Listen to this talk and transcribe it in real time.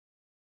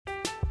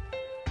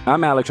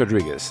I'm Alex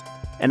Rodriguez.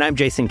 And I'm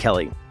Jason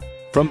Kelly.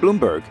 From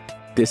Bloomberg,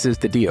 this is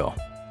The Deal.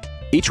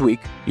 Each week,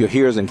 you'll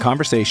hear us in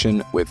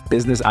conversation with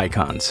business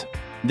icons.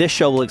 This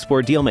show will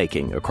explore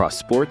deal-making across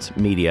sports,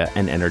 media,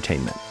 and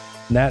entertainment.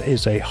 That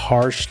is a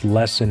harsh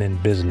lesson in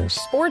business.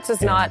 Sports is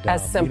not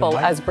as simple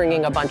as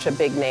bringing a bunch of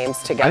big names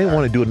together. I didn't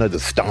want to do another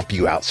stomp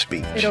you out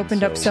speech. It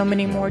opened up so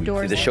many more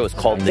doors. The show is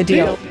called The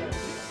Deal.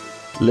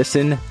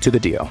 Listen to The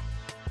Deal.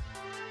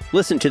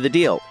 Listen to The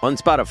Deal on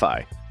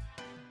Spotify.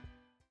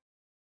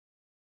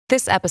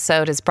 This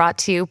episode is brought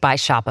to you by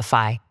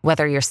Shopify.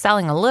 Whether you're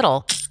selling a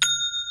little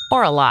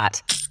or a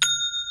lot,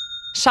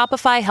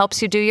 Shopify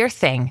helps you do your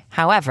thing,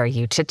 however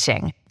you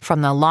cha-ching.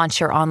 From the launch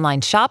your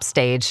online shop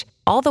stage,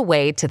 all the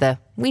way to the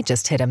we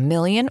just hit 1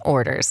 million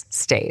orders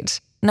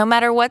stage. No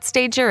matter what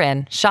stage you're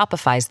in,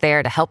 Shopify's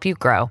there to help you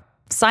grow.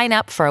 Sign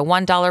up for a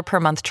 $1 per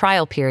month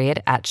trial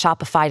period at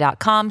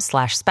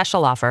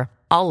shopify.com/special offer,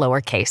 all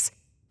lowercase.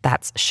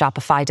 That's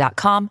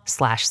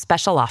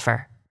shopify.com/special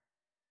offer.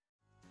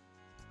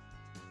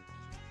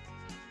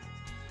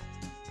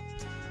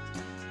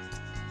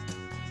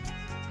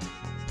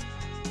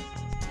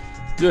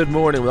 Good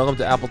morning. Welcome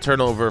to Apple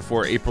Turnover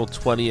for April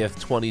 20th,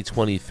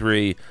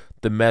 2023.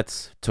 The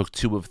Mets took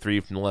 2 of 3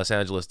 from the Los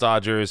Angeles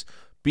Dodgers,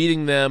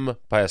 beating them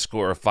by a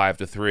score of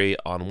 5-3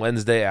 on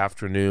Wednesday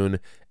afternoon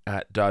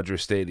at Dodger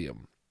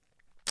Stadium.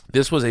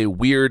 This was a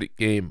weird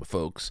game,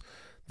 folks.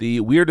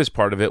 The weirdest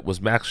part of it was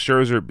Max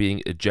Scherzer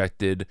being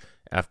ejected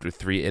after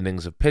 3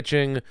 innings of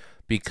pitching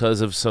because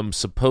of some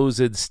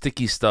supposed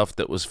sticky stuff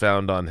that was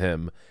found on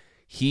him.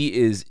 He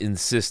is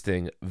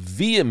insisting,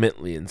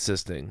 vehemently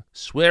insisting,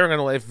 swearing on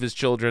the life of his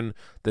children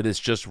that it's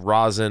just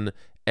rosin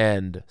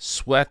and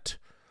sweat.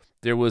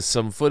 There was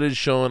some footage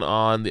shown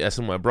on the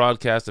SNY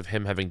broadcast of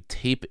him having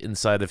tape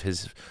inside of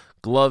his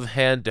glove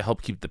hand to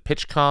help keep the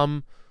pitch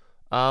comm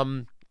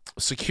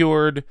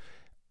secured.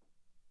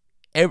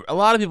 A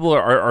lot of people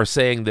are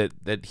saying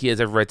that he has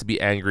every right to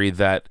be angry,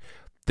 that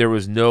there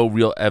was no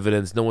real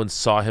evidence, no one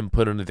saw him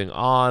put anything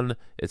on,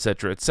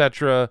 etc.,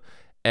 etc.,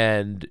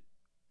 and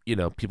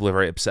people are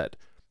very upset.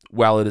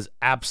 While it is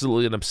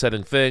absolutely an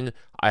upsetting thing,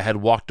 I had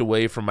walked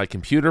away from my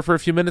computer for a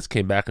few minutes,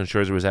 came back, and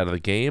Scherzer was out of the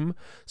game.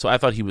 So I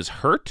thought he was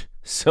hurt.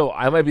 So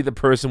I might be the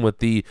person with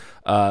the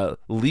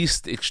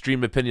least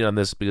extreme opinion on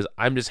this, because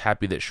I'm just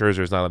happy that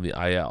Scherzer is not on the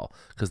IL,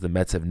 because the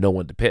Mets have no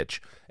one to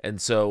pitch.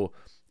 And so,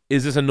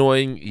 is this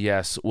annoying?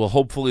 Yes. Will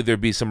hopefully there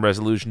be some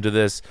resolution to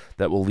this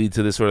that will lead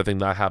to this sort of thing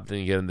not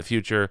happening again in the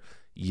future?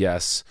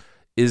 Yes.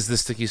 Is the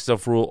sticky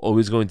stuff rule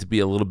always going to be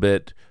a little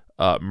bit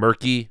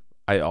murky?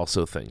 I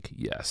also think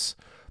yes.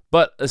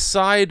 But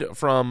aside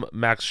from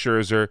Max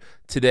Scherzer,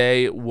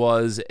 today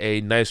was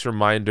a nice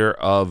reminder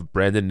of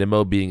Brandon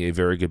Nimmo being a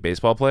very good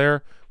baseball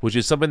player, which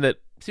is something that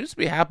seems to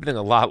be happening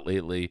a lot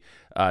lately.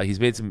 He's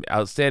made some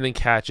outstanding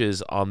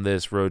catches on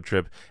this road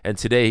trip, and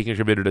today he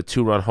contributed a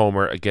 2-run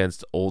homer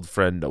against old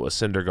friend Noah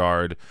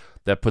Syndergaard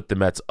that put the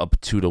Mets up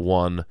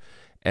 2-1,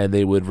 and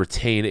they would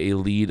retain a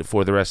lead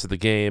for the rest of the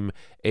game.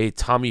 A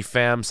Tommy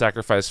Pham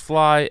sacrifice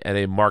fly and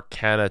a Mark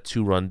Canha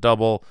 2-run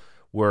double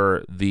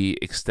were the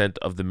extent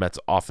of the Mets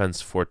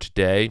offense for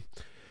today.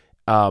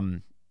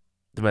 The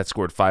Mets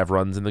scored 5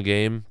 runs in the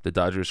game. The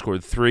Dodgers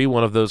scored 3.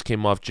 One of those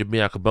came off Jimmy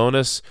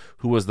Yacobonis,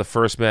 who was the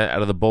first man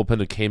out of the bullpen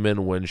who came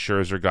in when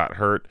Scherzer got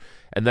hurt.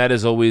 And that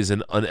is always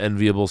an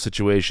unenviable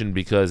situation,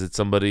 because it's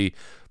somebody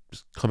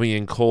coming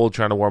in cold,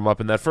 trying to warm up.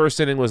 And that first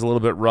inning was a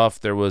little bit rough.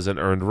 There was an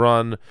earned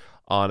run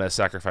on a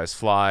sacrifice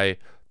fly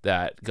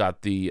that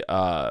got the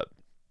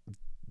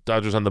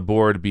Dodgers on the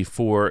board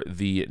before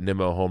the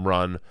Nimmo home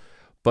run.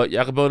 But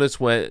Yacobonis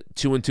went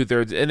 2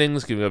 2/3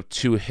 innings, giving up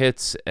 2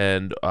 hits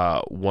and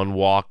 1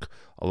 walk,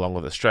 along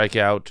with a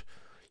strikeout.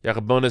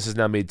 Yacobonis has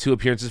now made 2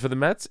 appearances for the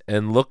Mets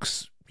and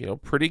looks,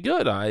 pretty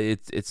good.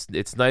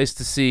 It's nice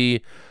to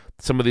see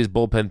some of these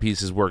bullpen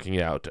pieces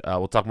working out.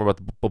 We'll talk more about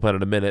the bullpen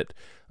in a minute.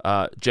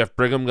 Jeff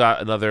Brigham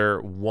got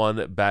another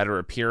 1 batter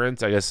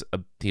appearance. I guess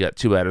he got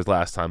 2 batters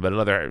last time, but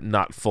another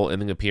not full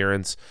inning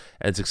appearance,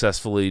 and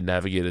successfully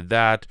navigated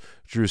that.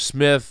 Drew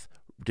Smith,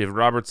 David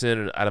Robertson,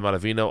 and Adam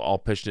Ottavino all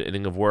pitched an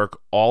inning of work.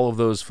 All of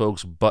those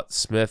folks but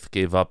Smith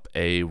gave up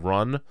a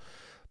run.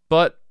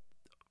 But,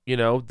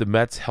 the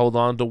Mets held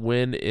on to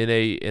win in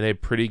a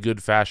pretty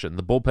good fashion.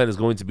 The bullpen is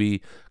going to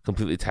be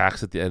completely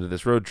taxed at the end of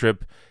this road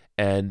trip,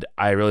 and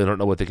I really don't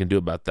know what they can do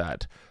about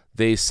that.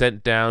 They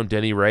sent down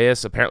Denny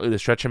Reyes, apparently to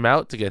stretch him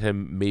out, to get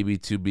him maybe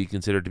to be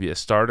considered to be a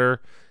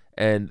starter.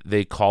 And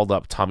they called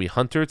up Tommy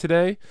Hunter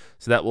today,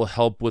 so that will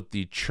help with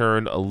the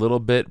churn a little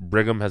bit.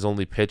 Brigham has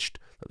only pitched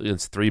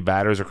against 3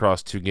 batters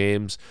across 2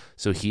 games,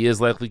 so he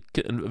is likely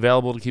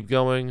available to keep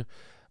going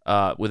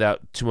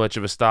without too much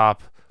of a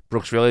stop.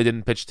 Brooks Raley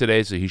didn't pitch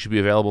today, so he should be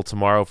available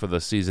tomorrow for the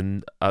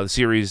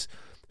series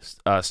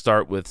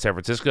start with San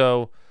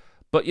Francisco.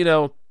 But,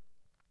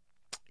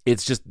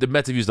 it's just the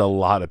Mets have used a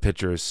lot of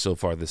pitchers so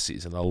far this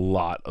season, a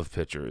lot of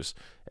pitchers.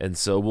 And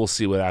so we'll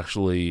see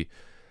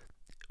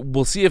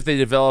if they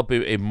develop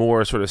a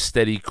more sort of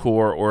steady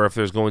core, or if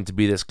there's going to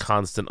be this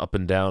constant up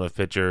and down of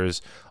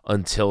pitchers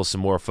until some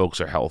more folks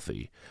are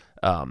healthy.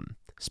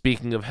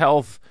 Speaking of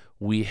health,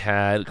 we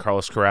had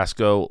Carlos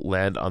Carrasco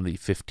land on the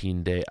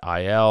 15-day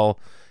IL.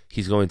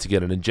 He's going to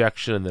get an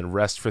injection and then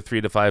rest for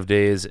 3 to 5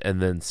 days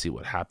and then see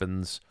what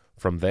happens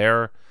from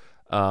there.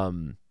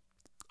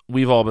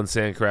 We've all been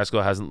saying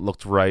Carrasco hasn't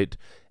looked right.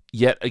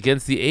 Yet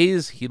against the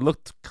A's, he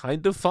looked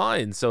kind of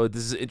fine. So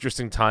this is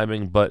interesting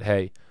timing. But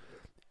hey,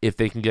 if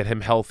they can get him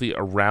healthy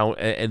around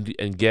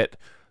and get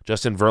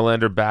Justin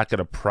Verlander back at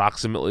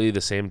approximately the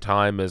same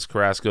time as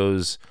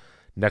Carrasco's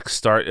next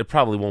start, it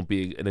probably won't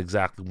be an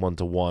exact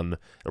 1-to-1.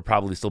 It'll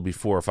probably still be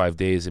 4 or 5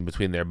 days in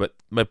between there. But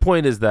my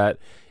point is that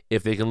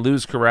if they can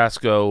lose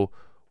Carrasco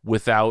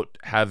without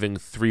having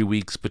 3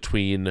 weeks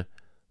between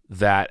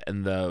that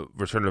and the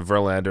return of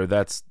Verlander,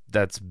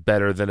 that's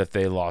better than if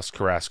they lost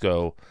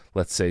Carrasco,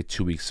 let's say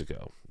 2 weeks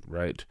ago,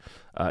 right?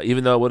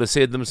 Even though it would have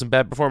saved them some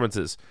bad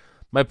performances.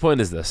 My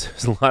point is this: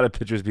 there's a lot of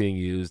pitchers being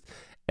used,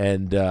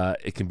 and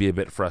it can be a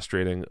bit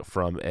frustrating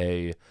from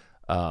a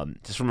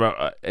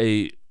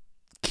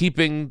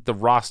keeping the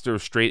roster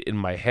straight in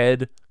my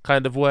head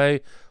kind of way.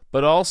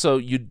 But also,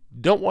 you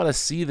don't want to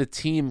see the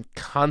team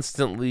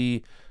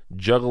constantly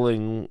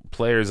juggling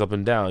players up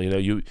and down.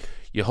 You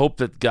hope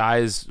that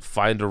guys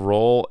find a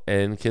role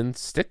and can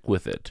stick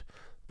with it.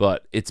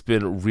 But it's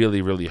been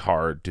really, really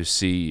hard to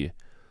see.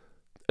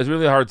 It's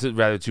really hard to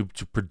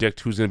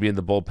predict who's going to be in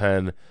the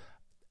bullpen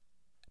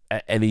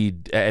at any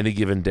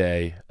given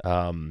day.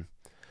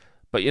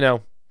 But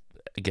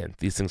again,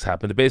 these things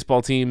happen to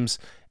baseball teams,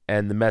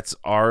 and the Mets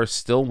are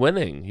still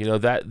winning.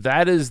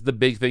 That is the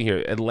big thing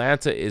here.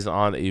 Atlanta is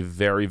on a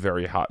very,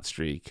 very hot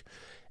streak,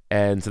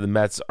 and so the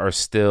Mets are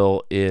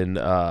still in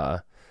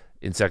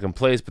second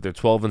place, but they're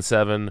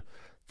 12-7.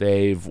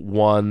 They've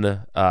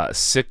won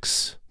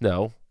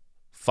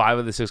 5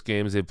 of the 6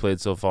 games they've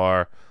played so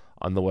far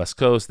on the West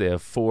Coast. They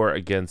have 4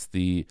 against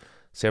the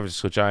San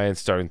Francisco Giants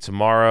starting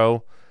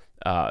tomorrow,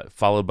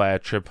 followed by a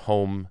trip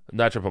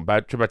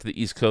back to the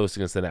East Coast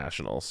against the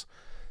Nationals.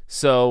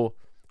 So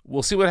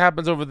we'll see what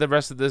happens over the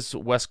rest of this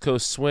West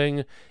Coast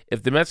swing.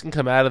 If the Mets can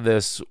come out of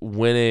this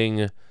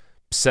winning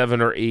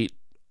 7 or 8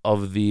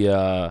 of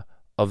the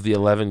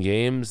 11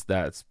 games,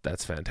 that's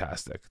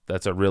fantastic.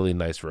 That's a really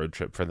nice road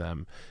trip for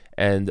them,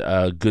 and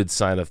a good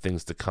sign of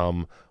things to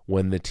come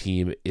when the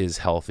team is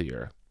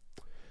healthier.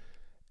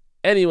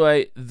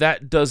 Anyway,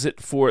 that does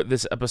it for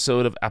this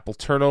episode of Apple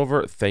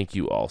Turnover. Thank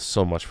you all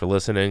so much for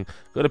listening.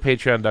 Go to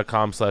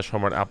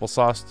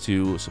patreon.com/homeRunApplesauce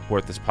to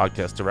support this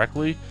podcast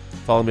directly.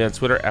 Follow me on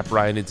Twitter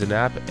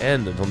 @BrianNeedsAnap,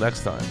 and until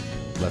next time,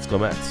 let's go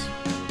Mets.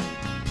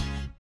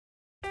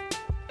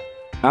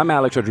 I'm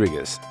Alex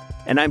Rodriguez.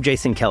 And I'm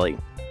Jason Kelly.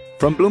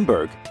 From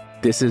Bloomberg,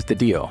 this is The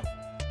Deal.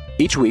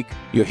 Each week,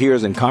 you'll hear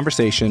us in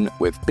conversation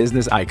with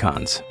business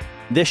icons.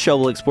 This show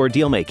will explore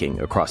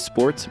deal-making across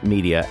sports,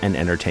 media, and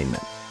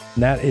entertainment.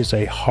 That is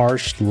a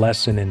harsh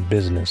lesson in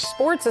business.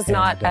 Sports is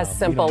not as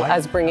simple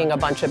as bringing a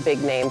bunch of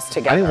big names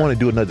together. I didn't want to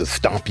do another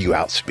stomp you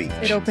out speech.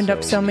 It opened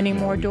up so many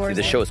more doors.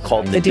 The show is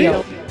called The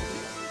Deal.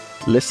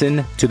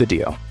 Listen to The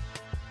Deal.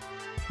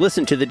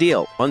 Listen to The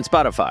Deal on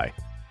Spotify.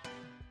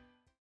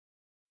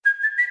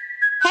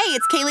 Hey,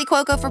 it's Kaylee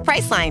Cuoco for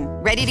Priceline.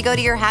 Ready to go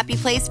to your happy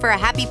place for a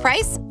happy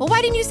price? Well,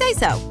 why didn't you say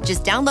so?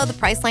 Just download the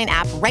Priceline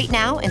app right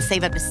now and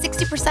save up to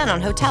 60% on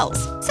hotels.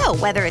 So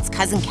whether it's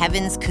Cousin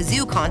Kevin's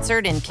Kazoo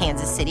Concert in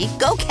Kansas City,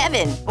 go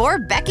Kevin, or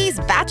Becky's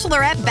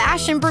Bachelorette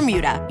Bash in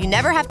Bermuda, you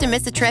never have to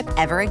miss a trip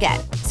ever again.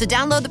 So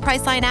download the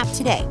Priceline app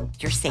today.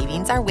 Your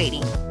savings are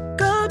waiting.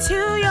 Go to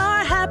your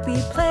happy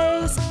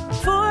place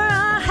for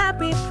a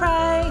happy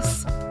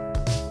price.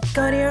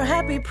 Go to your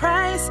happy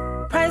price,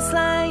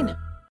 Priceline.